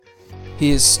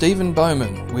Here's Stephen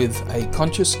Bowman with a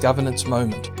Conscious Governance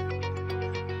Moment.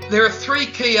 There are three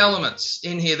key elements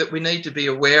in here that we need to be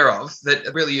aware of that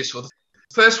are really useful. The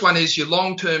first one is your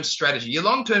long-term strategy. Your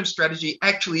long-term strategy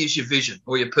actually is your vision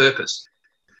or your purpose.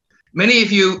 Many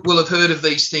of you will have heard of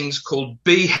these things called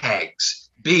BHAGs,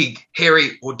 big,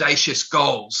 hairy, audacious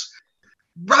goals.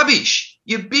 Rubbish!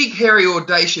 Your big, hairy,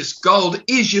 audacious goal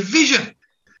is your vision.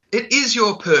 It is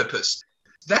your purpose.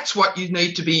 That's what you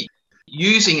need to be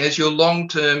using as your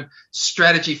long-term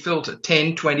strategy filter,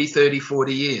 10, 20, 30,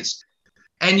 40 years.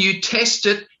 And you test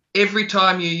it every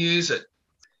time you use it.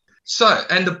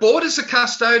 And the board is a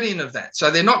custodian of that.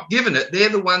 So they're not given it. They're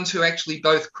the ones who actually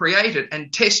both create it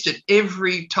and test it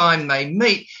every time they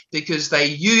meet, because they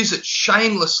use it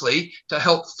shamelessly to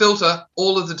help filter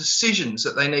all of the decisions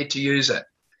that they need to use it.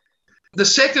 The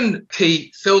second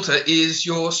key filter is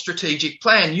your strategic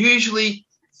plan. Usually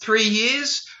 3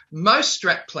 years. Most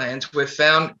strat plans we've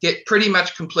found get pretty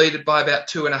much completed by about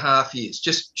 2.5 years,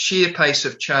 just sheer pace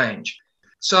of change.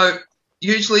 So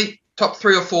usually top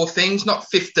 3 or 4 things,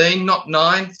 not 15, not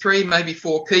 9, 3, maybe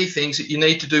 4 key things that you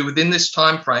need to do within this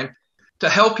time frame to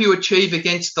help you achieve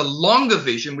against the longer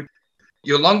vision,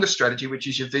 your longer strategy, which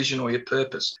is your vision or your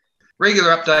purpose.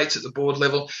 Regular updates at the board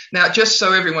level. Now, just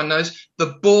so everyone knows,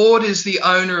 the board is the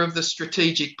owner of the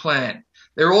strategic plan.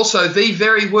 They're also the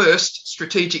very worst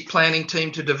strategic planning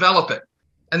team to develop it.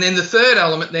 And then the third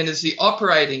element then is the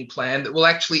operating plan that will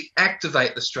actually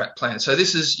activate the strat plan. So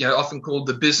this is often called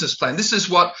the business plan. This is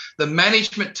what the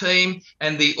management team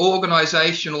and the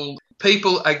organisational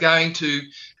people are going to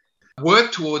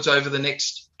work towards over the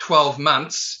next 12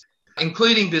 months,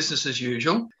 including business as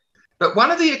usual. But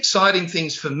one of the exciting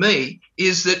things for me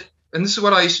is that, and this is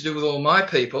what I used to do with all my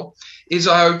people, is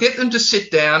I would get them to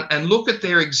sit down and look at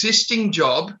their existing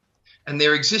job and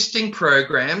their existing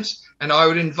programs, and I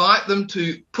would invite them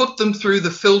to put them through the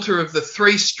filter of the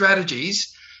 3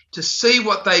 strategies to see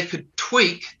what they could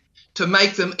tweak to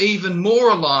make them even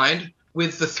more aligned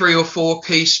with the 3 or 4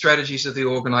 key strategies of the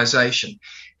organisation.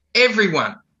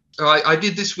 Everyone, I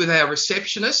did this with our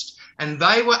receptionist, and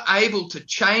they were able to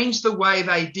change the way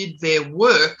they did their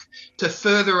work to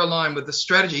further align with the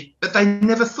strategy, but they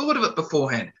never thought of it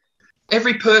beforehand.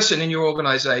 Every person in your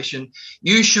organisation,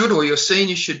 you should, or your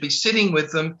seniors should be sitting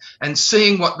with them and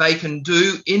seeing what they can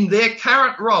do in their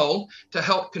current role to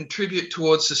help contribute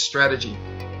towards the strategy.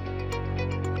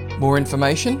 More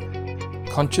information?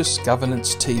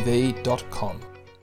 ConsciousGovernancetv.com